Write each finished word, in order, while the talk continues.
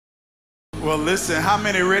Well, listen, how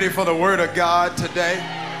many ready for the word of God today?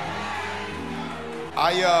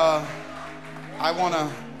 I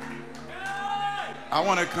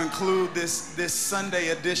want to conclude this Sunday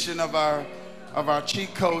edition of our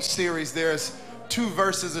cheat code series. There's two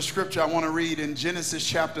verses of scripture I want to read in Genesis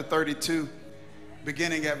chapter 32,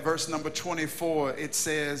 beginning at verse number 24. It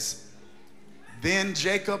says, "Then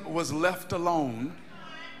Jacob was left alone,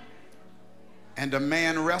 and a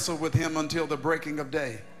man wrestled with him until the breaking of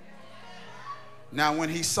day. Now when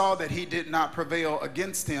he saw that he did not prevail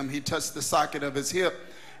against him, he touched the socket of his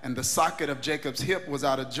hip, and the socket of Jacob's hip was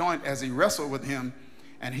out of joint as he wrestled with him.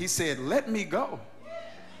 And he said, 'Let me go,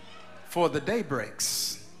 for the day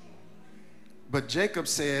breaks.' But Jacob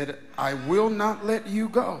said, 'I will not let you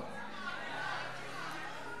go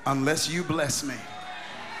unless you bless me.'"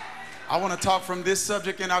 I want to talk from this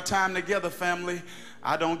subject in our time together, family.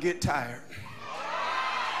 I don't get tired.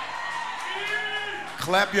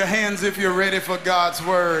 Clap your hands if you're ready for God's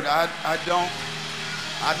word. I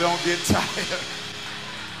don't get tired.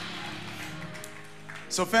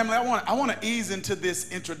 So family, I want to ease into this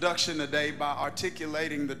introduction today by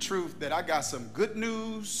articulating the truth that I got some good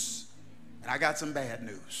news and I got some bad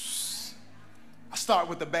news. I'll start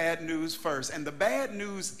with the bad news first. And the bad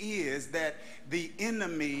news is that the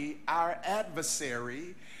enemy, our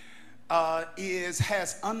adversary,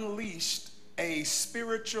 has unleashed a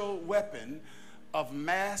spiritual weapon of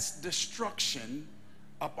mass destruction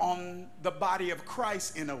upon the body of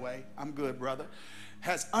Christ in a way. I'm good, brother.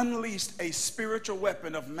 Has unleashed a spiritual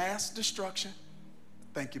weapon of mass destruction.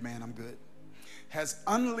 Thank you, man. I'm good. Has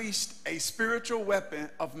unleashed a spiritual weapon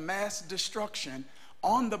of mass destruction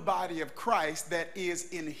on the body of Christ that is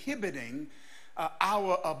inhibiting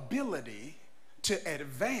our ability to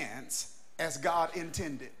advance as God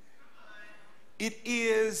intended. It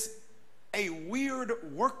is a weird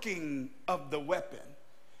working of the weapon,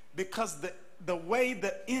 because the way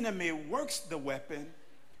the enemy works the weapon,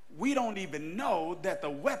 we don't even know that the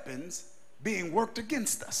weapon's being worked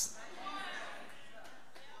against us.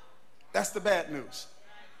 That's the bad news.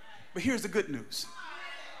 But here's the good news.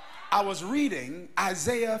 I was reading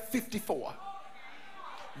Isaiah 54,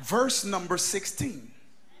 verse number 16.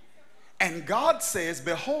 And God says,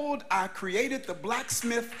 "Behold, I created the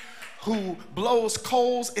blacksmith who blows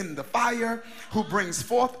coals in the fire, who brings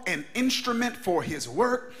forth an instrument for his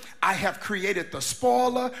work. I have created the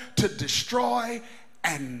spoiler to destroy,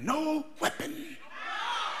 and no weapon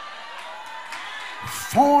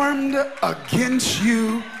formed against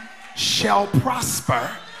you shall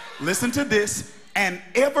prosper." Listen to this. "And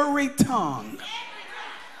every tongue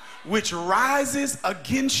which rises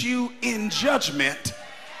against you in judgment,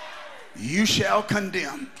 you shall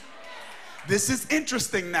condemn." This is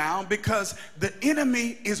interesting now, because the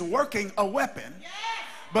enemy is working a weapon,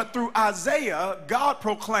 but through Isaiah, God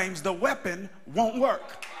proclaims the weapon won't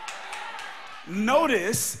work.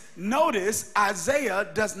 Notice Isaiah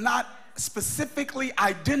does not specifically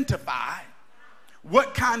identify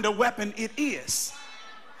what kind of weapon it is.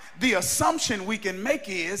 The assumption we can make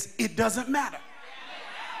is it doesn't matter.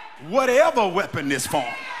 Whatever weapon is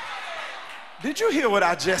formed. Did you hear what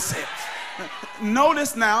I just said?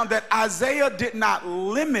 Notice now that Isaiah did not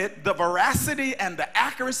limit the veracity and the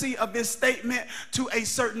accuracy of this statement to a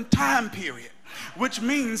certain time period, which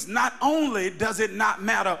means not only does it not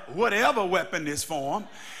matter whatever weapon is formed,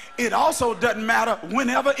 it also doesn't matter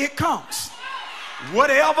whenever it comes.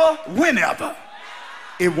 Whatever, whenever,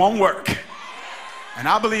 it won't work. And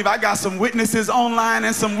I believe I got some witnesses online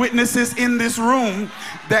and some witnesses in this room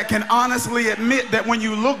that can honestly admit that when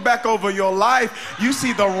you look back over your life, you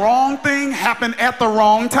see the wrong thing happen at the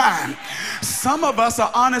wrong time. Some of us are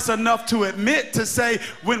honest enough to admit, to say,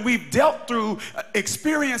 when we've dealt through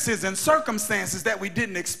experiences and circumstances that we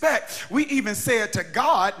didn't expect, we even said to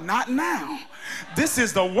God, "Not now. This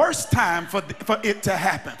is the worst time for it to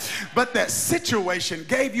happen." But that situation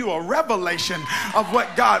gave you a revelation of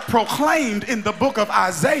what God proclaimed in the book of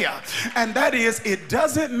Isaiah. And that is, it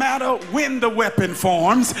doesn't matter when the weapon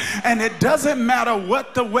forms, and it doesn't matter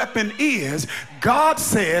what the weapon is. God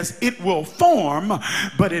says it will form,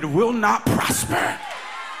 but it will not prosper.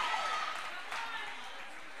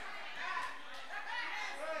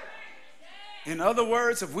 In other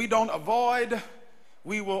words, if we don't avoid,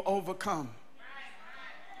 we will overcome.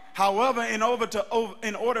 However, in order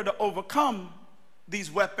to overcome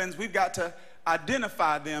these weapons, we've got to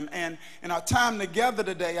identify them. And in our time together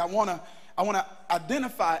today, I want to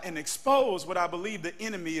identify and expose what I believe the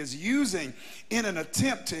enemy is using in an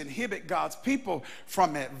attempt to inhibit God's people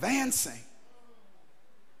from advancing.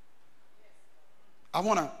 I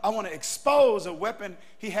want to expose a weapon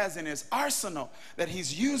he has in his arsenal that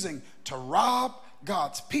he's using to rob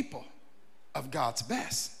God's people of God's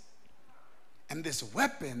best. And this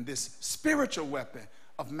weapon, this spiritual weapon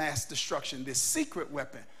of mass destruction, this secret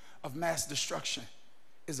weapon of mass destruction,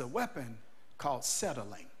 is a weapon called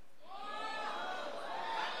settling.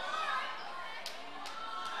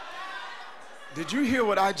 Did you hear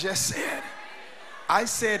what I just said? I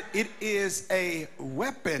said it is a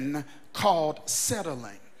weapon called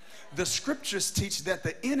settling. The scriptures teach that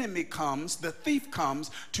the enemy comes, the thief comes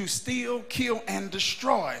to steal, kill, and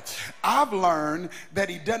destroy. I've learned that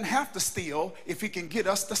he doesn't have to steal if he can get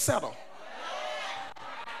us to settle.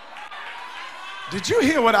 Did you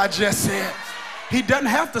hear what I just said? He doesn't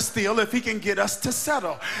have to steal if he can get us to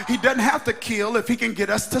settle. He doesn't have to kill if he can get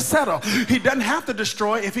us to settle. He doesn't have to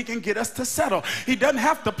destroy if he can get us to settle. He doesn't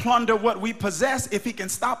have to plunder what we possess if he can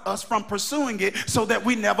stop us from pursuing it so that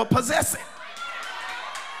we never possess it.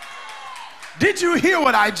 Did you hear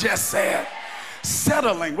what I just said?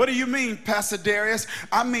 Settling. What do you mean, Pastor Darius?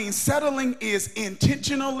 I mean, settling is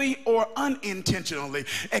intentionally or unintentionally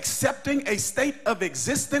accepting a state of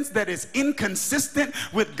existence that is inconsistent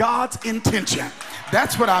with God's intention.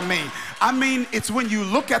 That's what I mean. I mean, it's when you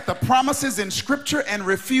look at the promises in Scripture and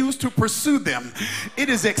refuse to pursue them. It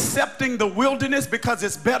is accepting the wilderness because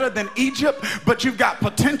it's better than Egypt, but you've got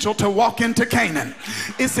potential to walk into Canaan.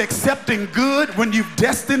 It's accepting good when you've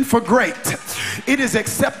destined for great. It is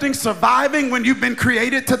accepting surviving when you've been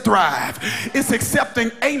created to thrive. It's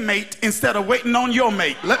accepting a mate instead of waiting on your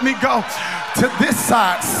mate. Let me go to this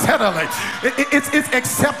side. Settling. It's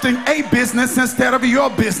accepting a business instead of your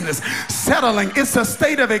business. Settling. It's a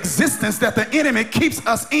state of existence that the enemy keeps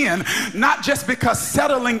us in, not just because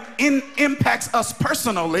settling impacts us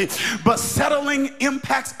personally, but settling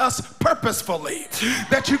impacts us purposefully.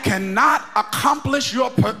 That you cannot accomplish your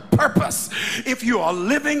purpose if you are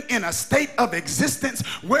living in a state of existence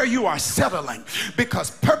where you are settling,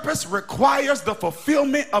 because purpose requires the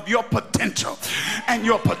fulfillment of your potential, and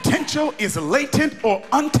your potential is latent or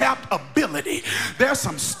untapped ability. There's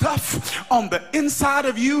some stuff on the inside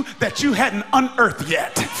of you that you hadn't unearthed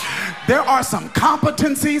yet. There are some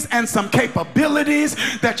competencies and some capabilities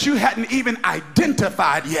that you hadn't even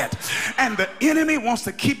identified yet, and the enemy wants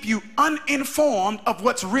to keep you uninformed of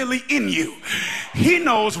what's really in you. He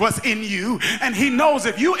knows what's in you, and he knows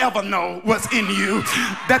if you ever know what's in you,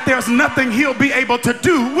 that there's nothing he'll be able to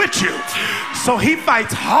do with you. So he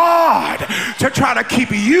fights hard to try to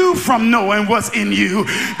keep you from knowing what's in you,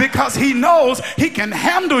 because he knows he can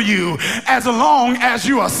handle you as long as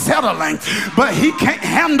you are settling, but he can't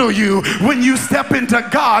handle you when you step into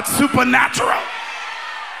God's supernatural.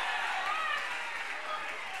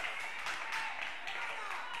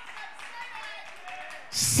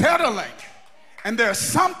 Settling. And there's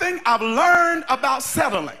something I've learned about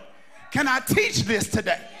settling. Can I teach this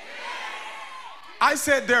today? I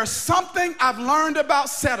said there's something I've learned about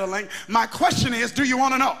settling. My question is, do you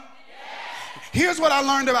want to know? Here's what I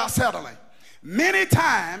learned about settling. Many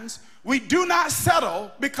times we do not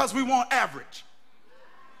settle because we want average.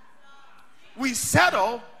 We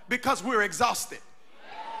settle because we're exhausted.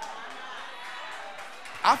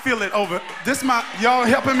 I feel it over. Y'all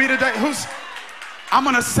helping me today? I'm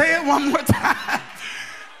going to say it one more time.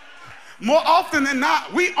 More often than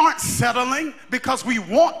not, we aren't settling because we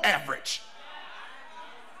want average.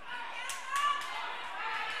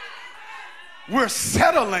 We're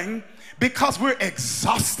settling because we're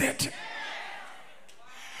exhausted.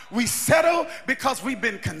 We settle because we've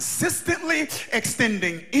been consistently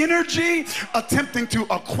extending energy, attempting to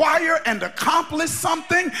acquire and accomplish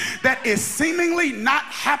something that is seemingly not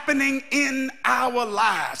happening in our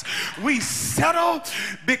lives. We settle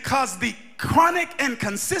because the chronic and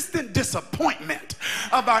consistent disappointment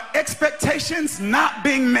of our expectations not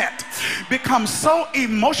being met becomes so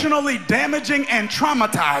emotionally damaging and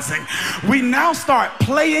traumatizing, we now start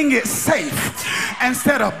playing it safe.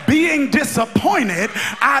 Instead of being disappointed,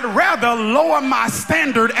 I'd rather lower my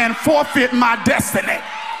standard and forfeit my destiny.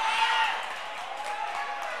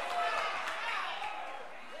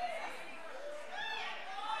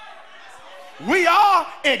 We are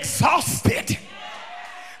exhausted.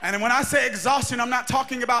 And when I say exhaustion, I'm not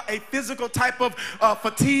talking about a physical type of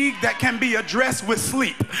fatigue that can be addressed with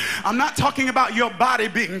sleep. I'm not talking about your body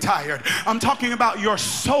being tired. I'm talking about your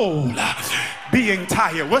soul being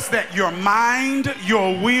tired. What's that? Your mind,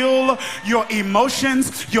 your will, your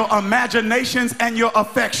emotions, your imaginations, and your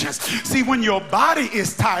affections. See, when your body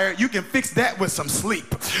is tired, you can fix that with some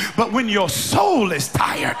sleep. But when your soul is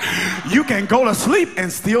tired, you can go to sleep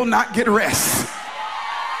and still not get rest.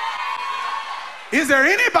 Is there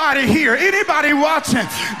anybody here, anybody watching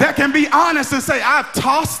that can be honest and say, I've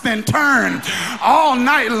tossed and turned all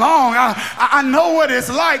night long. I know what it's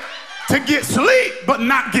like to get sleep but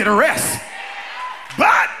not get rest.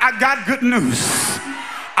 I got good news.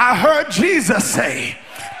 I heard Jesus say,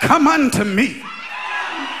 come unto me.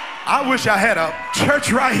 I wish I had a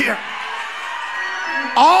church right here.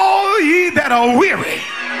 All ye that are weary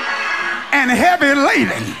and heavy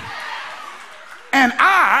laden, and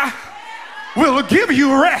I will give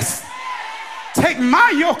you rest. Take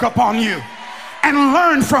my yoke upon you and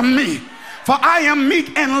learn from me, for I am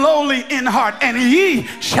meek and lowly in heart, and ye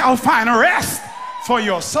shall find rest for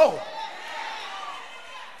your soul.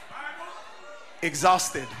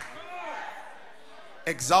 Exhausted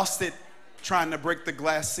trying to break the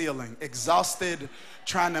glass ceiling, exhausted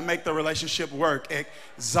trying to make the relationship work,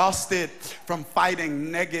 exhausted from fighting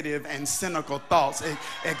negative and cynical thoughts,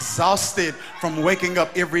 exhausted from waking up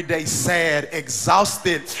every day sad,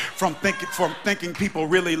 exhausted from thinking people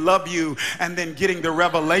really love you and then getting the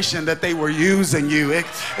revelation that they were using you,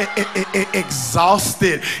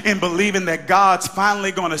 exhausted in believing that God's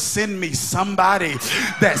finally going to send me somebody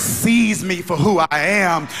that sees me for who I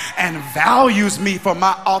am and values me for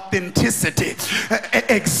my authenticity,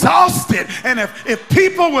 exhausted. And if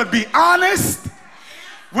people would be honest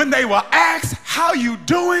when they were asked, how you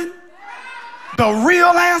doing? The real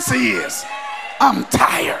answer is, I'm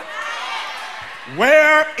tired.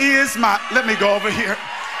 Where is my, let me go over here.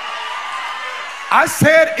 I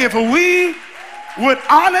said, if we would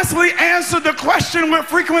honestly answer the question we're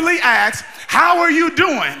frequently asked, how are you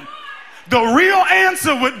doing? The real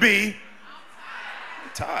answer would be, I'm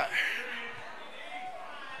tired.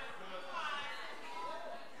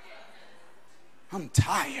 I'm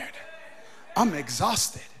tired. I'm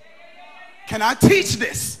exhausted. Can I teach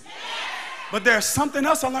this? But there's something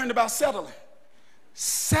else I learned about settling.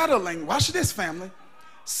 Settling, watch this, family.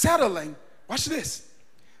 Settling, watch this,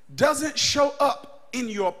 doesn't show up in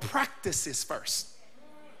your practices first.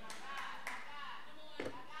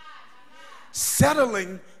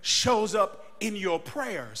 Settling shows up in your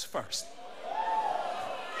prayers first.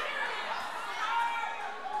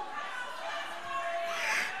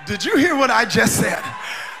 Did you hear what I just said?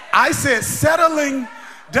 I said settling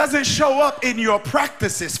doesn't show up in your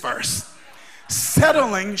practices first.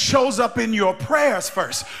 Settling shows up in your prayers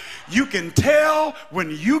first. You can tell when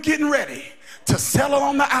you're getting ready to settle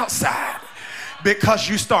on the outside because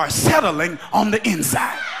you start settling on the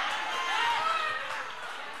inside.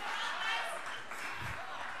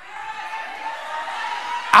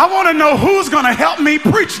 I want to know who's going to help me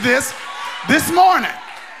preach this morning.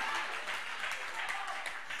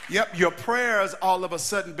 Yep, your prayers all of a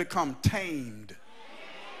sudden become tamed.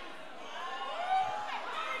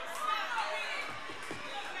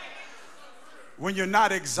 When you're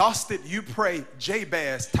not exhausted, you pray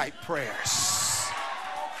Jabez type prayers.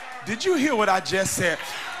 Did you hear what I just said?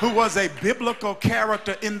 Who was a biblical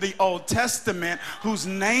character in the Old Testament whose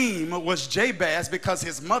name was Jabez because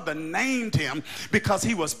his mother named him because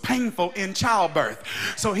he was painful in childbirth.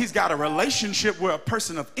 So he's got a relationship where a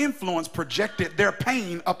person of influence projected their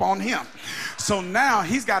pain upon him. So now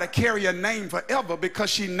he's got to carry a name forever because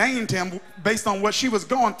she named him based on what she was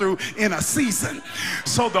going through in a season.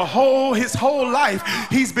 So his whole life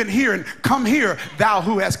he's been hearing, come here, thou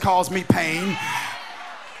who has caused me pain.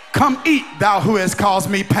 Come eat, thou who has caused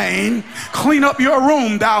me pain. Clean up your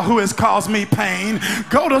room, thou who has caused me pain.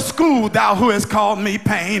 Go to school, thou who has caused me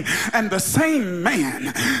pain. And the same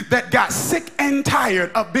man that got sick and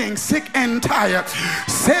tired of being sick and tired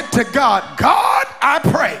said to God, God, I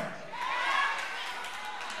pray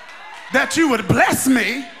that you would bless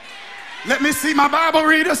me. Let me see my Bible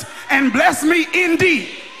readers. And bless me indeed.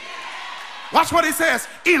 Watch what he says.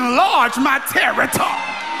 Enlarge my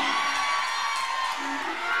territory.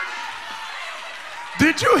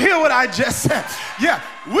 Did you hear what I just said? Yeah,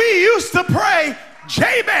 we used to pray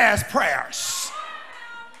Jabez prayers.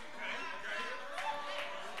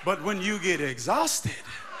 But when you get exhausted,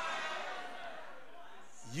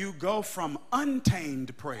 you go from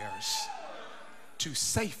untamed prayers to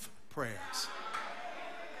safe prayers.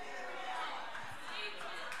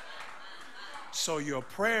 So your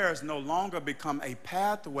prayers no longer become a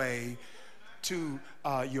pathway to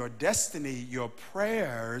your destiny. Your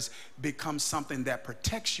prayers become something that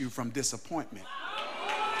protects you from disappointment.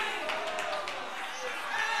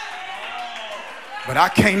 But I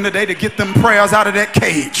came today to get them prayers out of that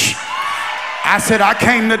cage. I said I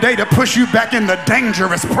came today to push you back into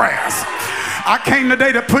dangerous prayers. I came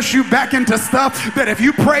today to push you back into stuff that if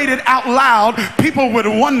you prayed it out loud, people would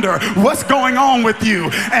wonder what's going on with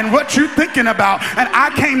you and what you're thinking about. And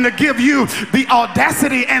I came to give you the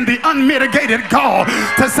audacity and the unmitigated gall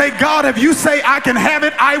to say, God, if you say I can have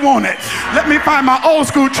it, I want it. Let me find my old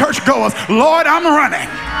school churchgoers. Lord, I'm running,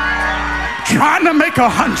 trying to make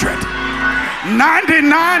 100.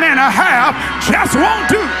 99 and a half just won't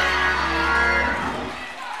do.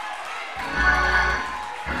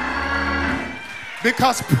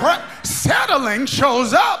 Because settling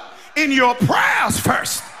shows up in your prayers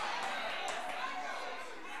first.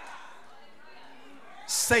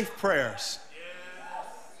 Safe prayers.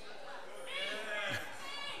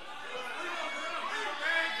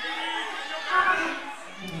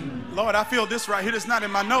 Lord, I feel this right here. It's not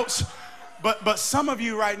in my notes. But some of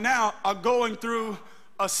you right now are going through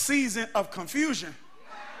a season of confusion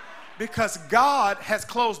because God has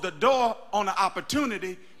closed the door on an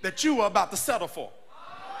opportunity that you were about to settle for.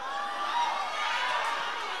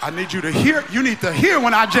 I need you to hear. You need to hear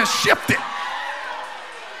when I just shifted.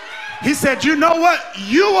 He said, you know what?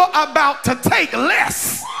 You are about to take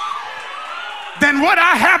less than what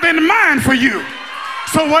I have in mind for you.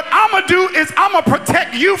 So what I'm going to do is I'm going to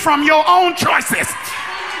protect you from your own choices.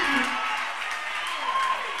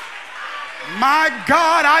 My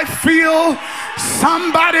God, I feel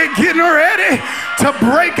somebody getting ready to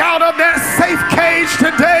break out of that safe cage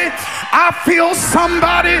today. I feel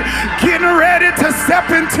somebody getting ready to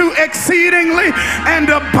step into exceedingly and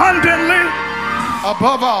abundantly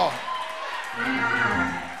above all.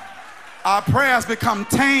 Our prayers become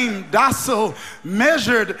tame, docile,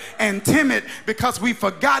 measured, and timid because we've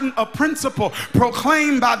forgotten a principle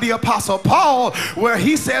proclaimed by the Apostle Paul, where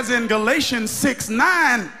he says in Galatians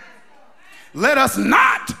 6:9, let us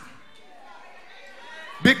not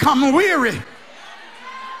become weary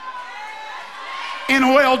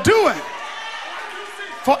in well-doing,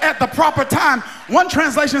 for at the proper time. One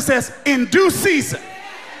translation says in due season.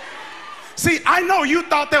 See, I know you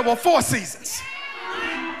thought there were 4 seasons.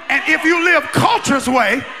 And if you live culture's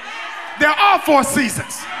way, there are 4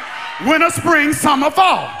 seasons: winter, spring, summer,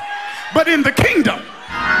 fall. But in the kingdom,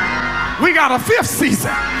 we got a 5th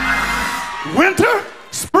season: winter,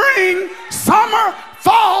 spring, summer,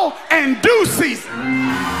 fall, and due season.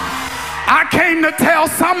 I came to tell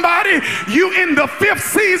somebody, you in the 5th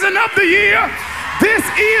season of the year, this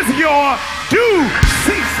is your due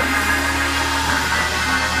season.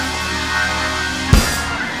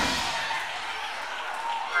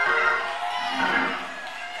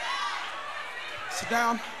 Sit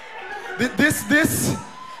down.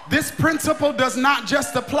 This principle does not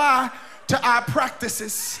just apply to our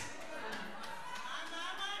practices.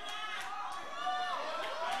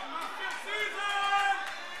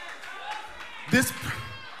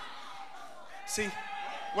 See,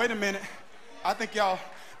 wait a minute. I think y'all,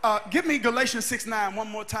 give me Galatians 6:9 one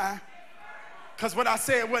more time. Because what I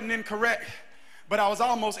said wasn't incorrect, but I was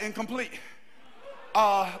almost incomplete.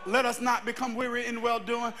 Let us not become weary in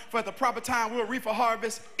well-doing, for at the proper time we'll reap a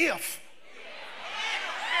harvest if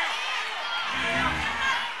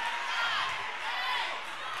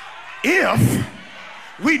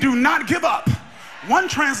we do not give up. One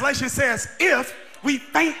translation says, if we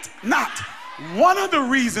faint not. One of the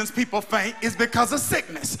reasons people faint is because of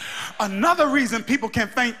sickness. Another reason people can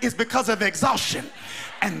faint is because of exhaustion.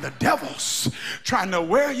 And the devil's trying to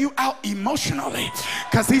wear you out emotionally,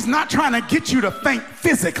 because he's not trying to get you to faint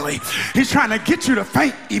physically. He's trying to get you to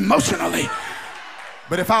faint emotionally.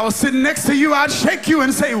 But if I was sitting next to you, I'd shake you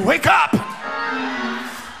and say, wake up.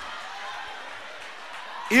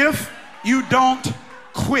 If you don't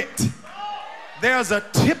quit, there's a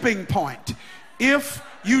tipping point. If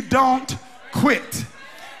you don't quit,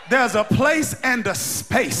 there's a place and a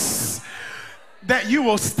space that you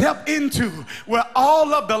will step into where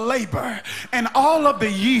all of the labor and all of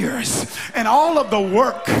the years and all of the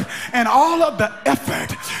work and all of the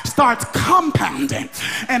effort starts compounding,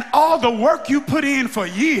 and all the work you put in for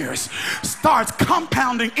years starts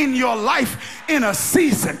compounding in your life in a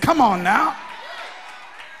season. Come on now.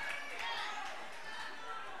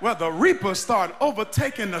 Where the reapers start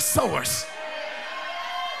overtaking the sowers.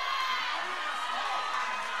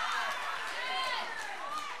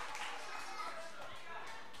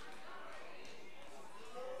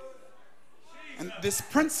 And this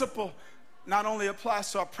principle not only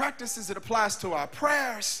applies to our practices, it applies to our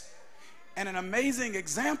prayers. And an amazing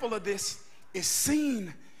example of this is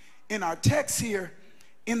seen in our text here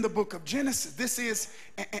in the book of Genesis. This is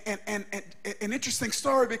an interesting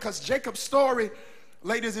story, because Jacob's story,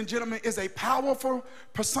 ladies and gentlemen, is a powerful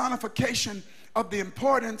personification of the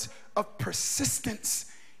importance of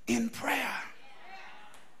persistence in prayer.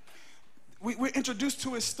 we're introduced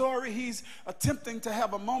to his story. He's attempting to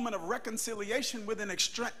have a moment of reconciliation with an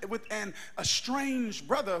estranged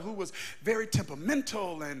brother who was very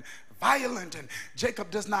temperamental and violent, and Jacob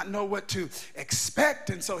does not know what to expect,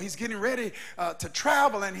 and so he's getting ready to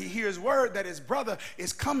travel, and he hears word that his brother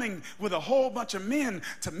is coming with a whole bunch of men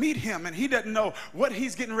to meet him, and he doesn't know what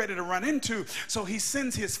he's getting ready to run into, so he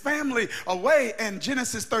sends his family away. And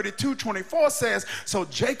Genesis 32:24 says, so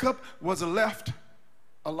Jacob was left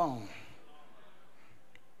alone.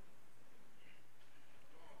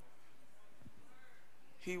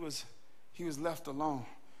 He was left alone.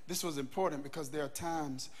 This was important because there are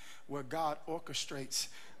times where God orchestrates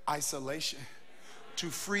isolation to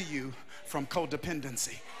free you from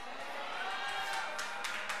codependency.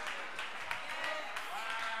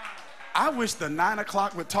 I wish the 9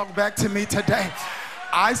 o'clock would talk back to me today.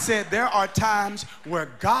 I said there are times where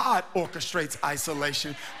God orchestrates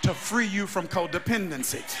isolation to free you from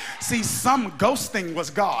codependency. See, some ghosting was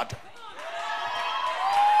God.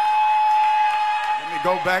 Let me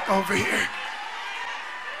go back over here.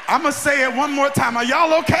 I'm going to say it one more time. Are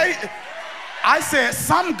y'all okay? I said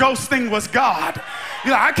some ghosting was God.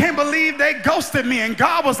 You know, I can't believe they ghosted me. And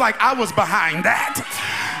God was like, I was behind that,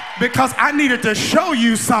 because I needed to show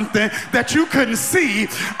you something that you couldn't see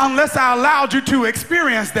unless I allowed you to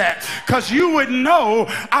experience that, because you wouldn't know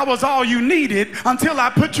I was all you needed until I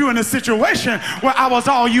put you in a situation where I was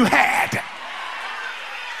all you had.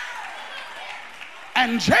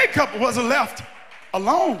 And Jacob was left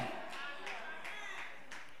alone.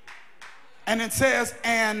 And it says,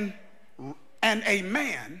 and a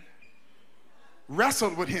man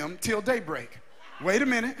wrestled with him till daybreak. Wait a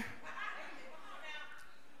minute.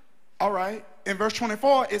 All right. In verse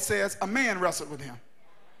 24, it says, a man wrestled with him.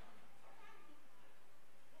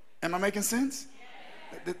 Am I making sense?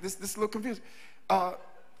 This is a little confusing.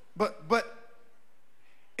 But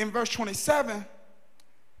in verse 27,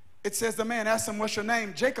 it says the man asked him, what's your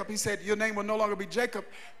name? Jacob. He said, your name will no longer be Jacob,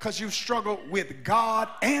 because you struggle with God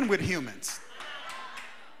and with humans.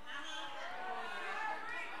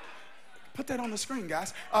 Put that on the screen,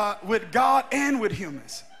 guys. With God and with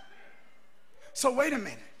humans. So wait a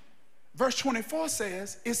minute. Verse 24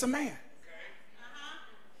 says it's a man.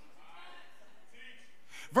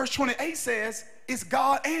 Verse 28 says it's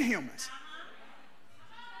God and humans.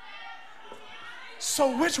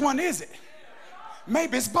 So which one is it?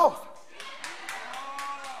 Maybe it's both.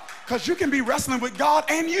 Because you can be wrestling with God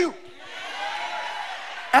and you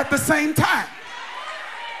at the same time.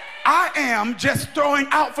 I am just throwing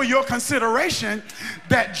out for your consideration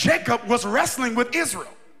that Jacob was wrestling with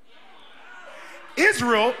Israel.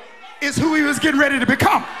 Israel is who he was getting ready to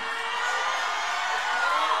become.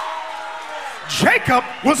 Jacob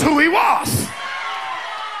was who he was.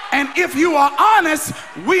 And if you are honest,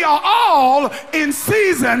 we are all in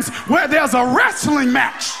seasons where there's a wrestling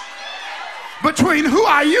match between who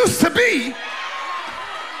I used to be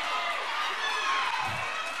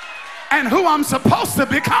and who I'm supposed to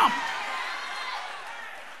become.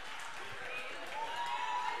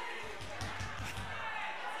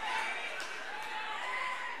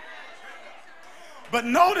 But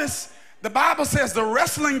notice the Bible says the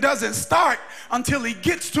wrestling doesn't start until he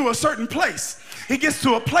gets to a certain place. He gets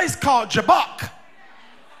to a place called Jabbok.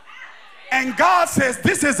 And God says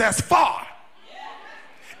this is as far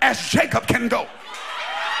as Jacob can go.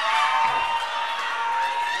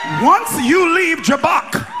 Once you leave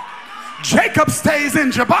Jabbok, Jacob stays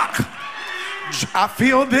in Jabbok. I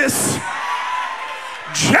feel this.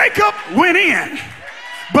 Jacob went in,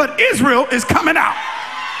 but Israel is coming out.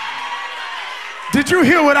 Did you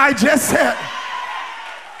hear what I just said?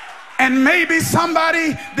 And maybe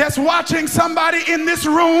somebody that's watching, somebody in this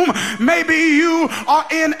room, maybe you are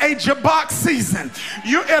in a Jabbok season.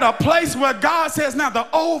 You're at a place where God says, now the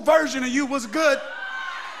old version of you was good.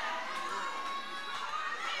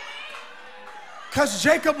 Because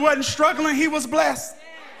Jacob wasn't struggling, he was blessed.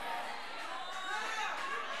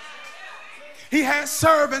 He had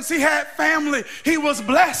servants, he had family, he was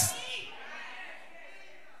blessed.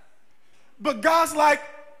 But God's like,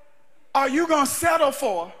 are you going to settle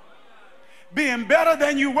for being better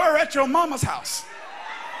than you were at your mama's house?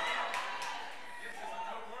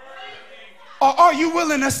 Or are you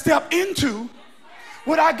willing to step into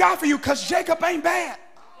what I got for you? Because Jacob ain't bad.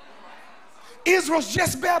 Israel's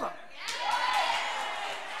just better.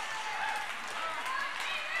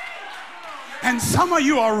 And some of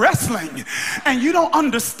you are wrestling and you don't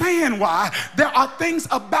understand why. There are things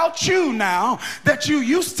about you now that you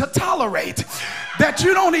used to tolerate that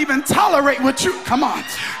you don't even tolerate what you, come on.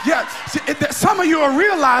 Yeah, some of you are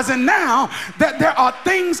realizing now that there are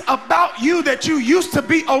things about you that you used to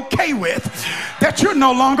be okay with that you're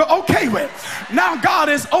no longer okay with. Now God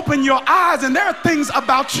has opened your eyes and there are things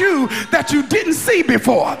about you that you didn't see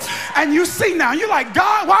before. And you see now, you're like,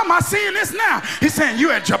 God, why am I seeing this now? He's saying,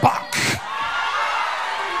 you at Jabbok.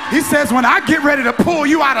 He says, when I get ready to pull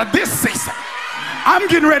you out of this season, I'm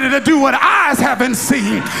getting ready to do what eyes haven't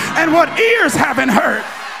seen and what ears haven't heard.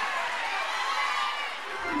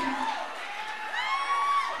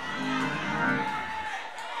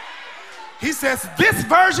 He says, this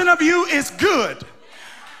version of you is good,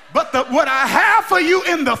 but what I have for you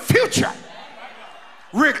in the future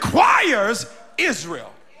requires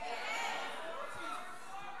Israel.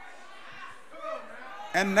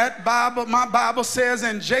 And that Bible, my Bible says,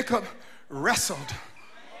 and Jacob wrestled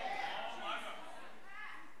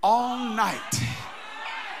all night.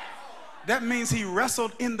 That means he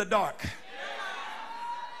wrestled in the dark.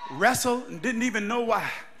 Wrestled and didn't even know why.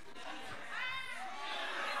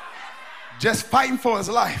 Just fighting for his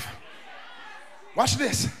life. Watch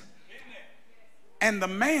this. And the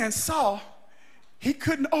man saw he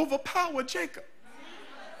couldn't overpower Jacob.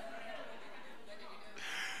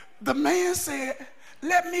 The man said,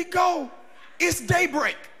 let me go. It's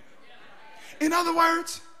daybreak. In other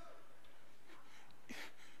words,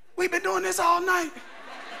 we've been doing this all night.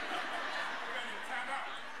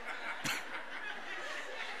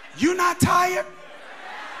 You not tired?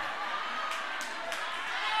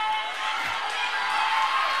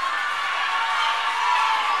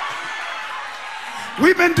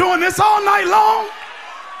 We've been doing this all night long.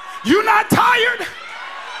 You not tired?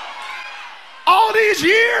 All these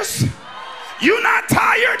years? You not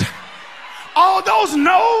tired? All those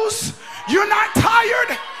no's? You're not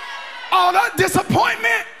tired? All that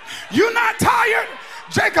disappointment? You're not tired?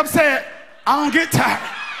 Jacob said, I don't get tired.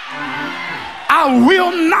 I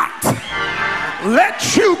will not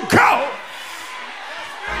let you go.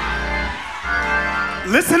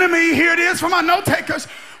 Listen to me. Here it is for my note takers.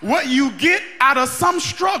 What you get out of some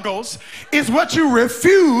struggles is what you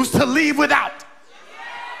refuse to leave without.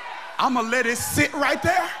 I'm going to let it sit right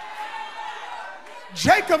there.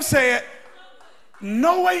 Jacob said,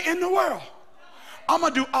 no way in the world I'm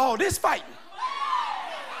going to do all this fighting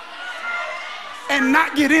and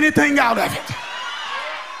not get anything out of it.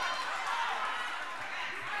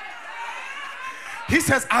 He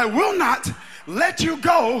says, I will not let you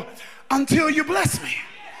go until you bless me.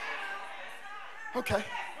 Okay.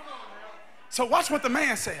 So watch what the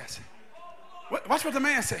man says. Watch what the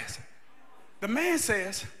man says. The man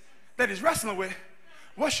says that he's wrestling with,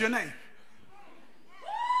 what's your name?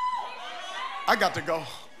 I got to go.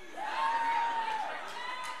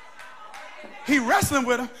 He wrestling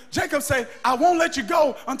with him. Jacob say, I won't let you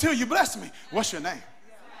go until you bless me. What's your name?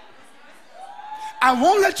 I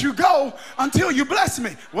won't let you go until you bless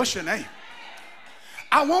me. What's your name?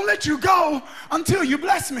 I won't let you go until you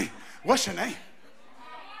bless me. What's your name?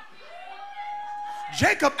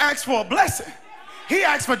 Jacob asked for a blessing. He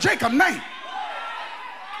asked for Jacob's name.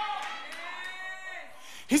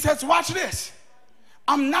 He says, watch this.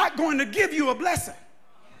 I'm not going to give you a blessing.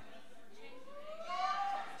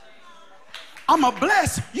 I'm going to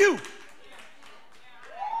bless you.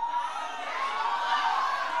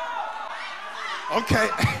 Okay.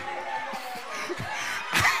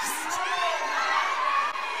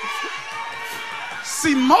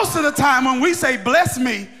 See, most of the time when we say bless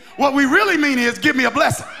me, what we really mean is give me a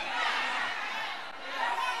blessing.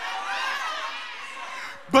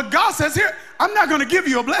 But God says here, I'm not going to give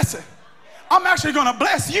you a blessing. I'm actually going to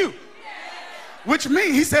bless you. Which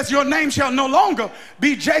means, he says, your name shall no longer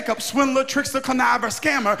be Jacob, swindler, trickster, conniver,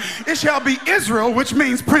 scammer. It shall be Israel, which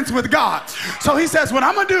means prince with God. So he says, what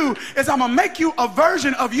I'm going to do is I'm going to make you a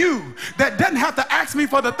version of you that doesn't have to ask me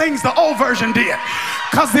for the things the old version did.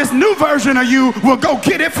 Because this new version of you will go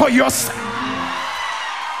get it for yourself.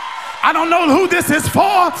 I don't know who this is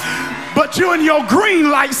for, but you're in your green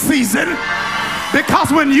light season.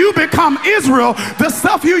 Because when you become Israel, the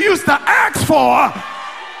stuff you used to ask for,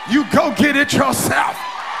 you go get it yourself.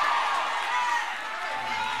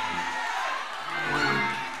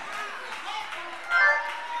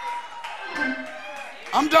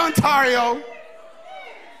 I'm done, Tario.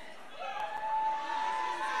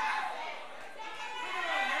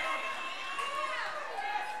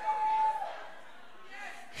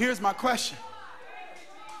 Here's my question.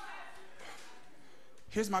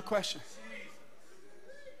 Here's my question.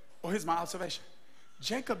 Or here's my observation.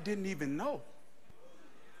 Jacob didn't even know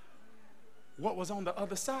what was on the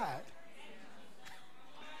other side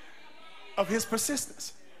of his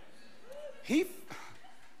persistence.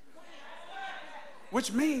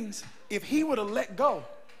 Which means if he would have let go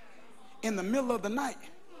in the middle of the night,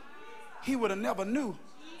 he would have never knew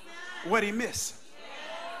what he missed.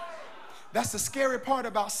 That's the scary part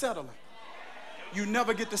about settling. You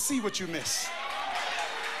never get to see what you miss.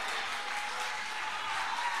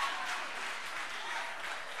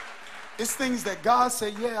 It's things that God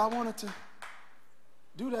said, yeah, I wanted to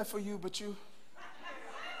do that for you, but you're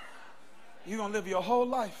going to live your whole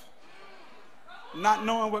life not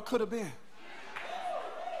knowing what could have been.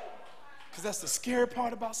 Because that's the scary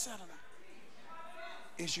part about settling,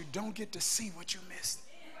 is you don't get to see what you missed.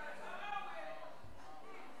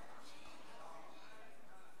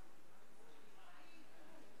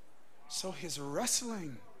 So his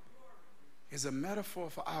wrestling is a metaphor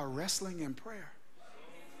for our wrestling in prayer.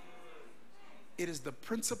 It is the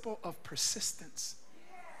principle of persistence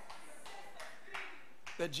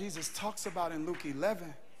that Jesus talks about in Luke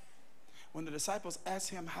 11. When the disciples ask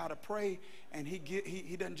him how to pray, and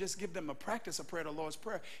he doesn't just give them a practice of prayer, the Lord's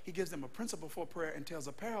Prayer. He gives them a principle for prayer and tells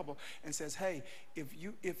a parable and says, hey,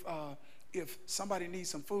 if somebody needs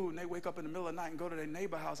some food and they wake up in the middle of the night and go to their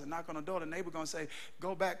neighbor's house and knock on the door, the neighbor going to say,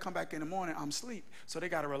 go back, come back in the morning, I'm asleep. So they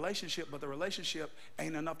got a relationship, but the relationship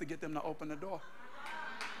ain't enough to get them to open the door.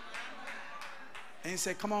 And he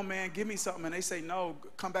said, come on, man, give me something. And they say, no,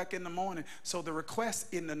 come back in the morning. So the request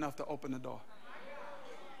isn't enough to open the door.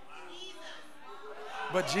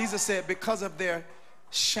 But Jesus said, because of their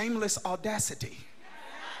shameless audacity,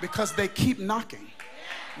 because they keep knocking,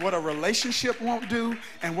 what a relationship won't do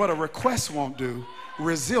and what a request won't do,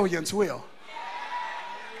 resilience will.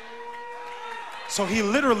 So he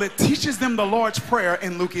literally teaches them the Lord's Prayer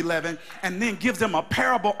in Luke 11 and then gives them a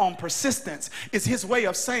parable on persistence. It's his way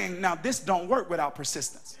of saying, now this don't work without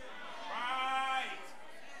persistence.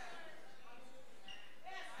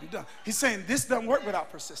 He's saying this doesn't work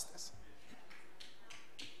without persistence.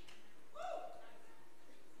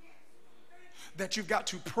 That you've got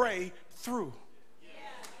to pray through.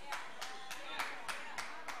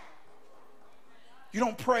 You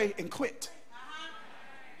don't pray and quit.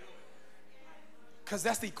 Because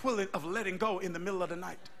that's the equivalent of letting go in the middle of the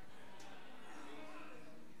night.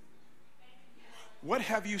 What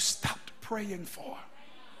have you stopped praying for?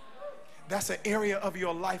 That's an area of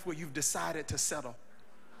your life where you've decided to settle.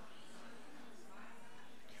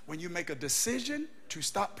 When you make a decision to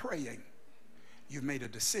stop praying, you've made a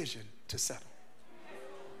decision to settle.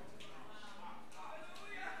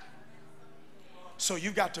 So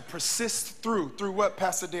you got to persist through what,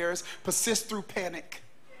 Pastor Darius? Persist through panic.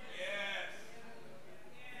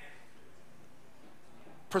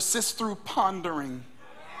 Persist through pondering.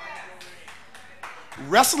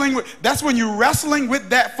 Wrestling with, that's when you're wrestling with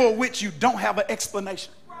that for which you don't have an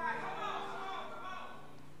explanation.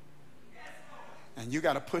 And you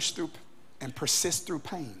got to push through and persist through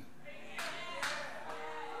pain.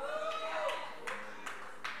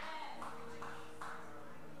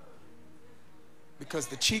 Because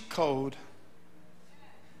the cheat code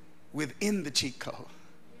within the cheat code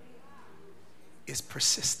is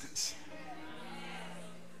persistence.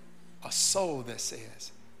 A soul that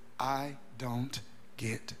says, I don't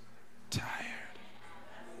get tired.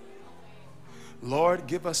 Lord,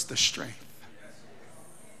 give us the strength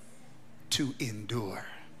to endure.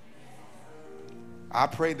 I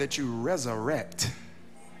pray that you resurrect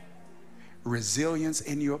resilience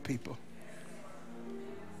in your people.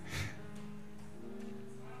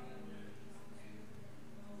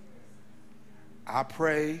 I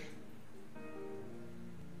pray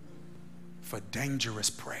for dangerous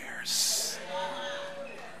prayers.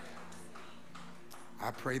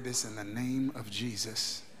 I pray this in the name of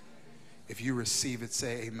Jesus. If you receive it,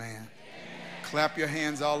 say amen. Amen. Clap your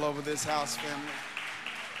hands all over this house, family.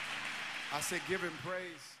 I say give him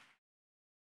praise.